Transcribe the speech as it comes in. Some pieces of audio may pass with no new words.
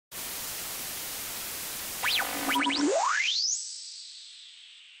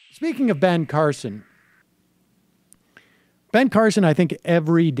Speaking of Ben Carson, I think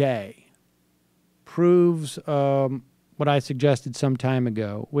every day proves what I suggested some time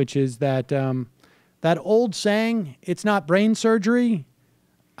ago, which is that that old saying, it's not brain surgery,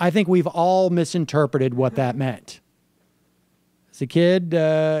 I think we've all misinterpreted what that meant. As a kid,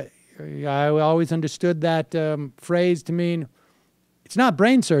 I always understood that phrase to mean it's not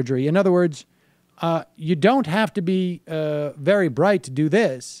brain surgery. In other words, you don't have to be very bright to do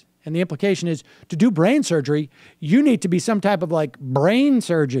this. And the implication is to do brain surgery, you need to be some type of like brain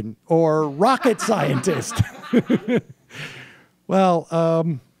surgeon or rocket scientist.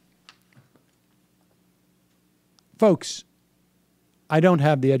 Well, folks, I don't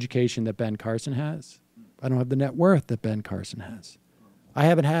have the education that Ben Carson has. I don't have the net worth that Ben Carson has. I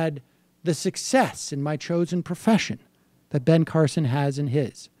haven't had the success in my chosen profession that Ben Carson has in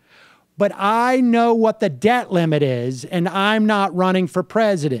his. But I know what the debt limit is, and I'm not running for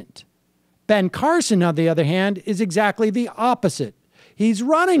president. Ben Carson, on the other hand, is exactly the opposite. He's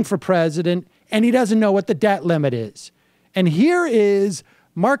running for president, and he doesn't know what the debt limit is. And here is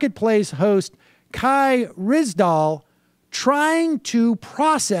Marketplace host Kai Ryssdal trying to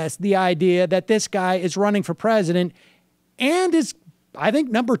process the idea that this guy is running for president and is, I think,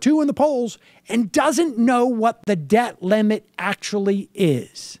 number 2 in the polls and doesn't know what the debt limit actually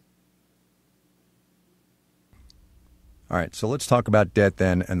is. All right, so let's talk about debt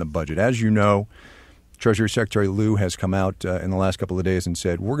then and the budget. As you know, Treasury Secretary Lew has come out in the last couple of days and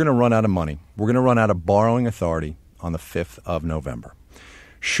said, we're going to run out of money. We're going to run out of borrowing authority on the 5th of November.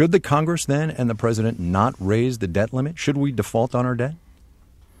 Should the Congress then and the president not raise the debt limit? Should we default on our debt?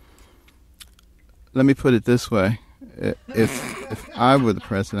 Let me put it this way. If I were the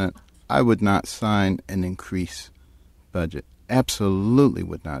president, I would not sign an increased budget. Absolutely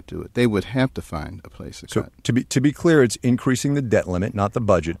would not do it. They would have to find a place to cut. To be clear, it's increasing the debt limit, not the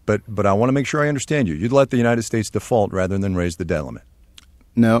budget. But I want to make sure I understand you. You'd let the United States default rather than raise the debt limit.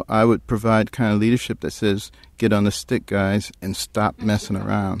 No, I would provide kind of leadership that says, get on the stick, guys, and stop messing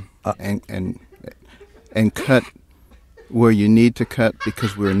around and cut where you need to cut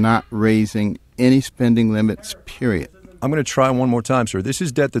because we're not raising any spending limits, period. I'm going to try one more time, sir. This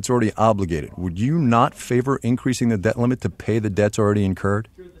is debt that's already obligated. Would you not favor increasing the debt limit to pay the debts already incurred?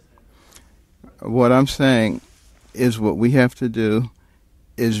 What I'm saying is what we have to do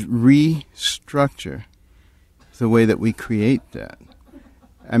is restructure the way that we create debt.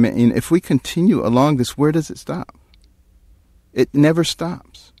 I mean, if we continue along this, where does it stop? It never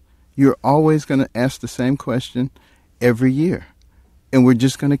stops. You're always going to ask the same question every year. And we're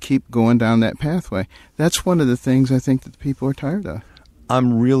just going to keep going down that pathway. That's one of the things I think that the people are tired of.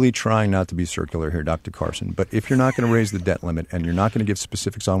 I'm really trying not to be circular here, Dr. Carson. But if you're not going to raise the debt limit and you're not going to give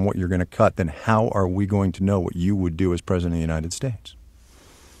specifics on what you're going to cut, then how are we going to know what you would do as President of the United States?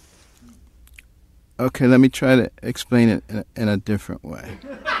 Okay, let me try to explain it in a different way.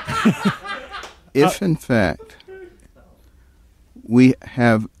 If, in fact, we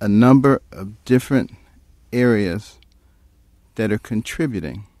have a number of different areas that are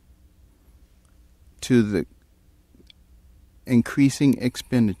contributing to the increasing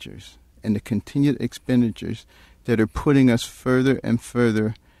expenditures and the continued expenditures that are putting us further and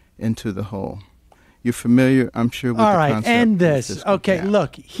further into the hole. You're familiar, I'm sure, with the concept. All right, end this. Okay, gap.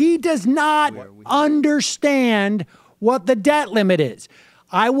 Look, he does not understand what the debt limit is.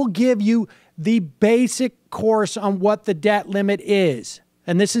 I will give you the basic course on what the debt limit is.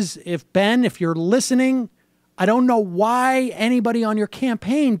 And this is, if you're listening, I don't know why anybody on your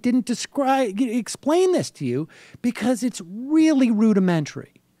campaign didn't explain this to you, because it's really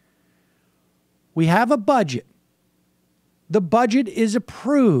rudimentary. We have a budget. The budget is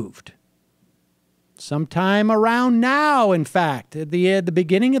approved sometime around now, in fact, at the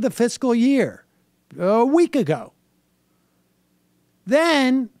beginning of the fiscal year, a week ago.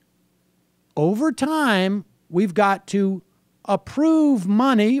 Then, over time, we've got to approve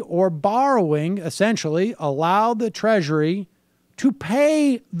money or borrowing, essentially, allow the Treasury to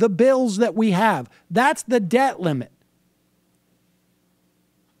pay the bills that we have. That's the debt limit.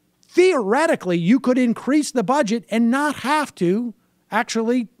 Theoretically, you could increase the budget and not have to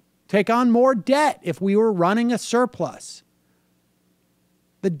actually take on more debt if we were running a surplus.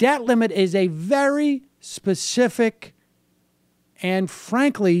 The debt limit is a very specific and,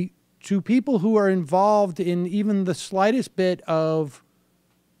 frankly, to people who are involved in even the slightest bit of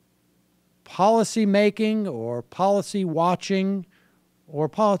policy making or policy watching or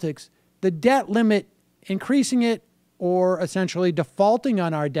politics, the debt limit, increasing it or essentially defaulting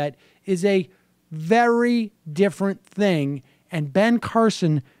on our debt, is a very different thing. And Ben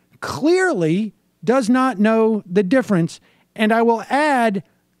Carson clearly does not know the difference. And I will add,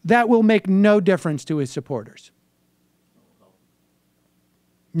 that will make no difference to his supporters.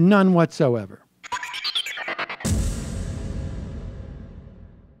 None whatsoever.